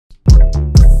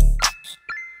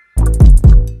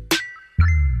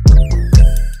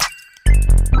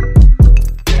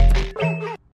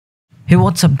Hey,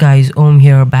 what's up guys, Om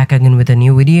here, back again with a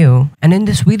new video. And in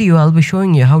this video I'll be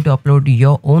showing you how to upload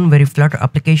your own very Flutter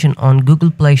application on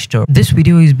Google Play Store. This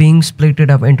video is being split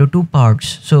up into two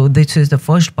parts. So this is the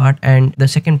first part and the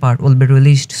second part will be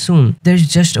released soon. There's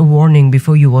just a warning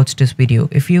before you watch this video.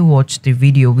 If you watch the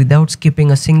video without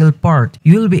skipping a single part,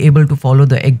 you'll be able to follow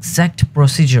the exact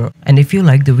procedure. And if you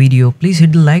like the video, please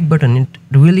hit the like button. It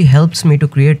really helps me to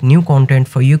create new content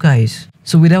for you guys.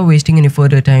 So without wasting any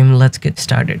further time, let's get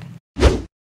started.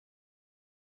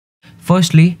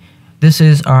 Firstly, this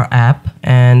is our app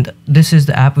and this is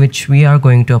the app which we are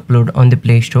going to upload on the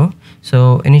Play Store.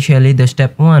 So initially the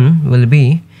step one will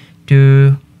be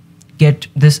to get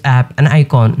this app an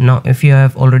icon. Now if you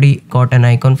have already got an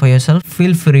icon for yourself,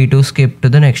 feel free to skip to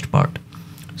the next part.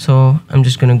 So I'm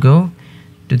just gonna go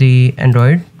to the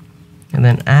Android and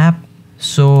then app,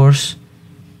 source,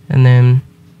 and then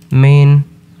main,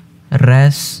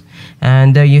 res,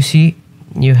 and there you see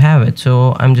you have it.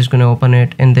 So I'm just going to open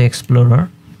it in the Explorer.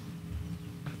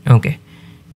 Okay,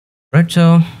 right,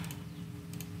 so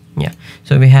yeah,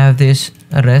 so we have this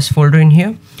res folder in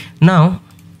here. Now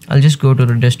I'll just go to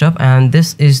the desktop and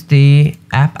this is the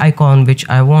app icon which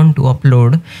I want to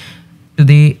upload to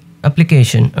the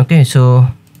application. Okay, so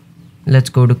let's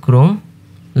go to Chrome,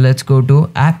 let's go to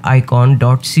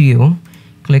appicon.co,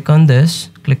 click on this,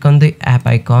 click on the app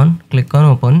icon, click on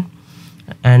open,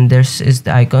 and this is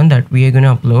the icon that we are going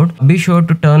to upload. Be sure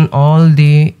to turn all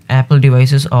the Apple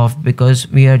devices off because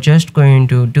we are just going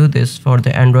to do this for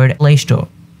the Android Play Store.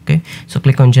 Okay, so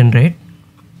click on generate.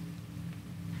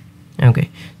 Okay,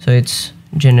 so it's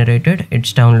generated,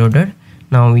 it's downloaded.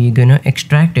 Now we're gonna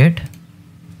extract it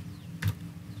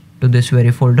to this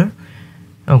very folder.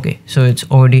 Okay, so it's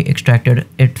already extracted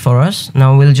it for us.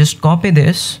 Now we'll just copy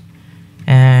this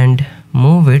and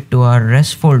move it to our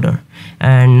res folder.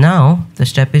 And now the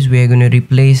step is we are going to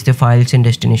replace the files in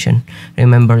destination.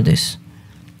 Remember this.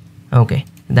 Okay,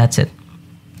 that's it.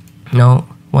 Now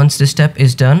once this step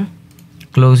is done,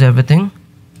 close everything.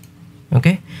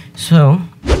 Okay, so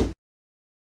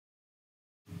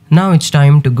now it's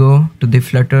time to go to the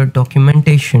Flutter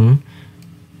documentation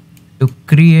to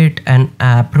create an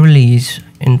app release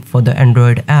for the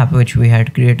Android app which we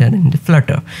had created in the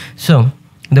Flutter. So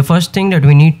the first thing that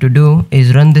we need to do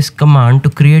is run this command to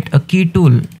create a key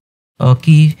tool, a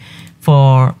key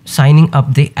for signing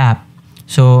up the app.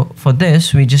 So for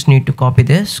this, we just need to copy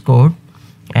this code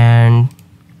and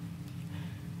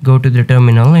go to the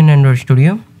terminal in Android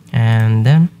Studio, and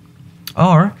then,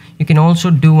 or you can also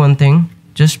do one thing,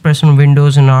 just press on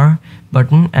Windows and R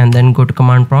button and then go to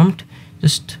command prompt,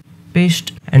 just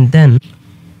paste, and then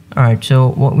alright, so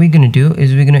what we're gonna do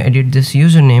is we're gonna edit this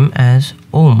username as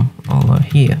Om over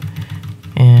here,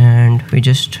 and we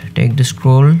just take the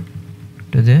scroll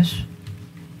to this.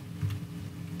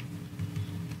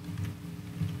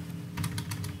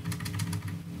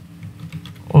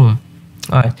 Om.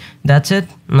 Alright, that's it.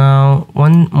 Now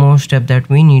one more step that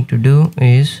we need to do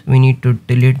is we need to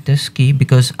delete this key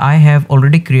because I have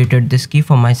already created this key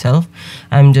for myself.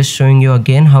 I'm just showing you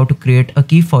again how to create a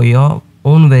key for your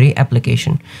own very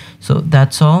application. So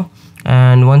that's all,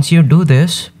 and once you do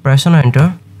this, press on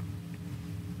enter.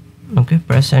 Okay,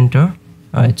 press enter.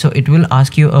 All right, so it will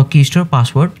ask you a key store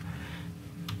password.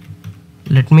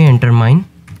 Let me enter mine.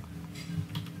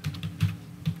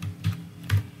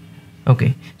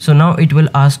 Okay, so now it will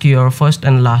ask you your first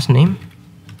and last name.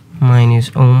 Mine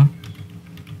is Om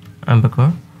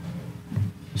Ambakar.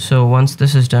 So once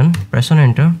this is done, press on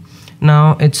enter.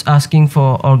 Now it's asking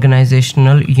for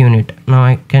organizational unit. Now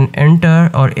I can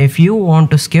enter, or if you want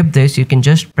to skip this, you can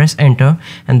just press enter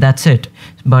and that's it.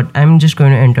 But I'm just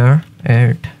going to enter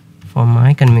it for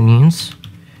my convenience.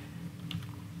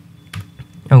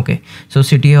 Okay, so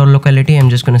city or locality,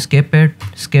 I'm just going to skip it,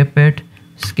 skip it,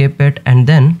 skip it, and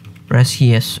then press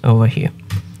yes over here.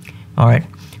 All right,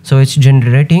 so it's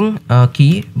generating a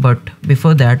key, but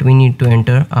before that we need to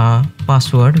enter a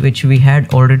password which we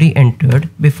had already entered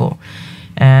before.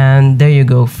 And there you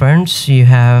go, friends, you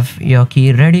have your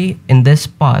key ready in this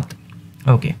path.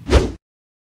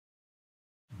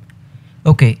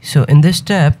 Okay, so in this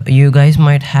step you guys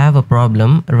might have a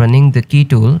problem running the key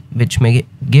tool, which may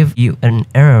give you an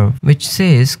error which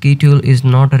says key tool is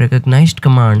not a recognized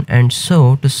command. And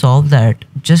so to solve that,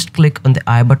 just click on the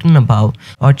I button above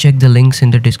or check the links in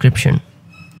the description.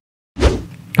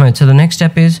 Alright, so the next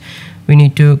step is we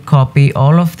need to copy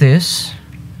all of this.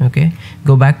 Okay,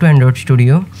 go back to Android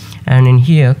Studio and in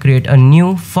here create a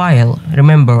new file.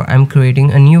 Remember, I'm creating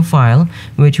a new file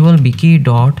which will be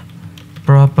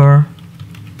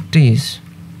key.properties,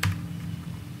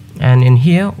 and in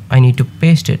here I need to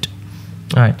paste it.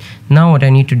 Alright, now what I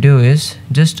need to do is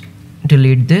just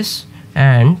delete this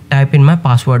and type in my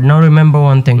password. Now remember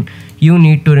one thing, you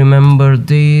need to remember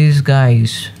these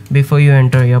guys before you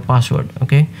enter your password.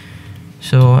 Okay,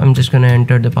 so I'm just gonna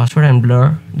enter the password and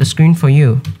blur the screen for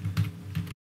you.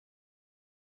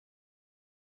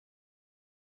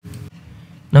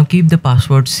 Now keep the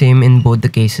password same in both the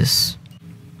cases.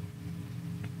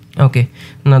 Okay,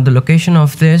 now the location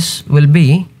of this will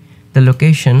be the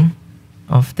location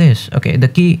of this. Okay, the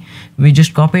key, we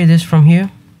just copy this from here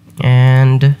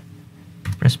and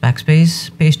press backspace,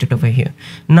 paste it over here.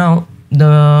 Now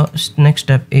the next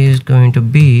step is going to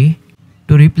be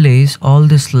to replace all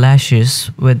the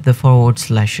slashes with the forward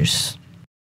slashes.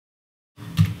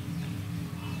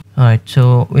 Alright,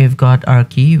 so we've got our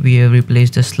key, we have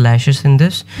replaced the slashes in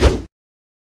this.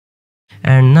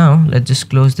 And now let's just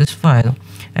close this file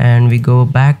and we go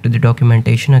back to the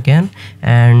documentation again.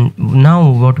 And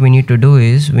now what we need to do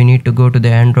is we need to go to the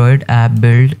Android app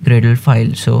build Gradle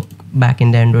file. So back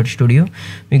in the Android Studio,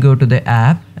 we go to the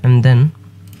app and then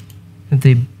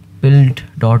the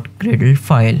build.gradle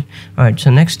file. Alright, so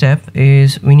next step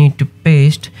is we need to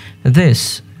paste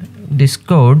this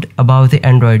code above the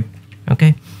Android.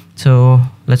 Okay, so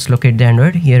let's locate the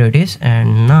Android. Here it is,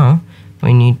 and now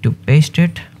we need to paste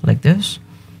it like this,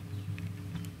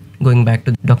 going back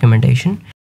to the documentation.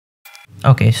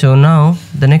 Okay, so now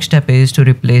the next step is to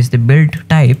replace the build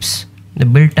types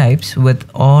with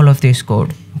all of this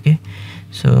code. Okay,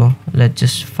 so let's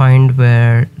just find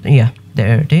where, yeah,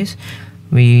 there it is.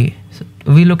 We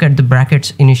look at the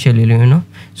brackets initially, you know,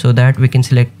 so that we can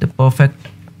select the perfect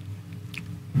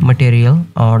material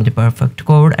or the perfect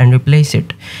code and replace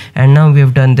it. And now we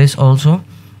have done this also.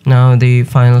 Now the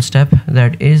final step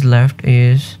that is left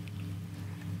is,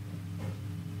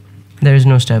 there is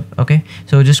no step. Okay,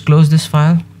 so just close this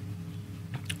file,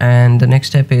 and the next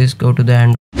step is go to the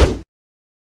Android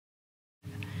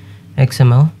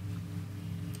XML,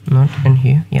 not in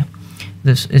here, yeah,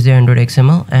 this is the Android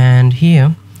XML, and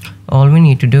here all we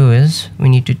need to do is we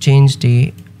need to change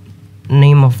the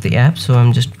name of the app. So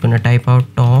I'm just gonna type out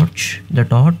torch,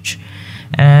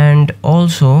 and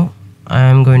also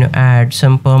I'm going to add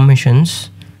some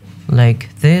permissions like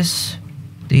this,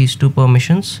 these two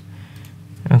permissions.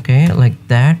 Okay, like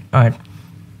that. All right,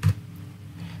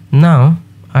 now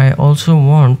I also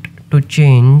want to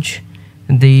change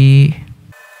the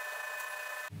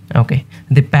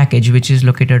package which is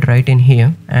located right in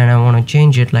here, and I want to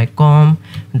change it like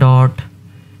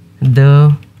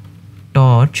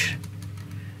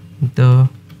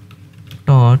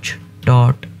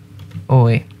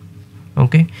com.the.torch.oa.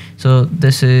 Okay, so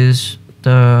this is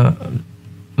the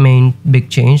main big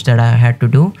change that I had to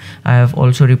do. I have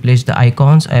also replaced the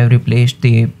icons, I have replaced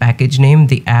the package name,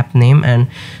 the app name, and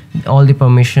all the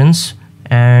permissions,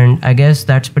 and I guess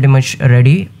that's pretty much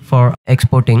ready for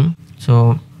exporting.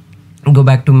 So go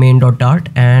back to main.dart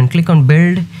and click on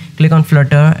build, click on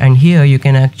Flutter, and here you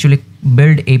can actually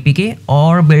build APK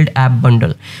or build app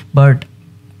bundle, but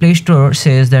Play Store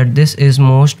says that this is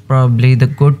most probably the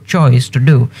good choice to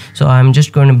do. So I'm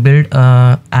just going to build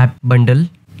a app bundle.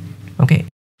 Okay,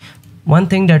 one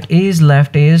thing that is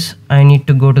left is I need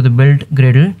to go to the build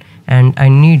Gradle and I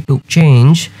need to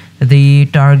change the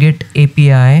target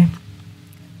API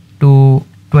to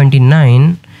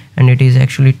 29, and it is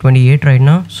actually 28 right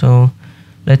now. So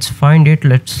let's find it,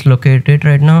 let's locate it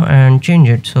right now and change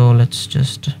it. So let's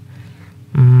just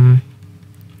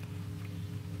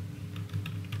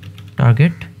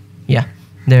target, yeah,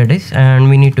 there it is, and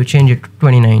we need to change it to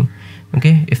 29.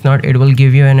 Okay, if not it will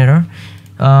give you an error.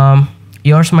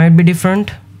 Yours might be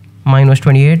different, mine was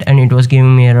 28 and it was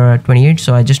giving me error at 28,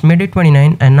 so I just made it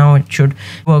 29 and now it should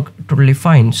work totally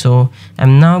fine. So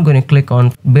I'm now going to click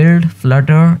on build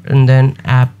Flutter and then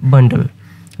app bundle.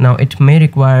 Now it may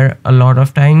require a lot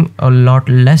of time, a lot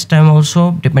less time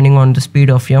also, depending on the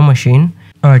speed of your machine.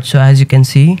 Alright, so as you can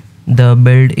see, the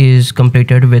build is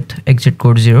completed with exit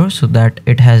code 0, so that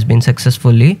it has been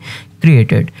successfully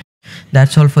created.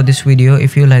 That's all for this video.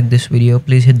 If you like this video,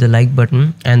 please hit the like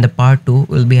button, and the part 2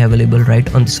 will be available right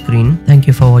on the screen. Thank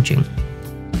you for watching.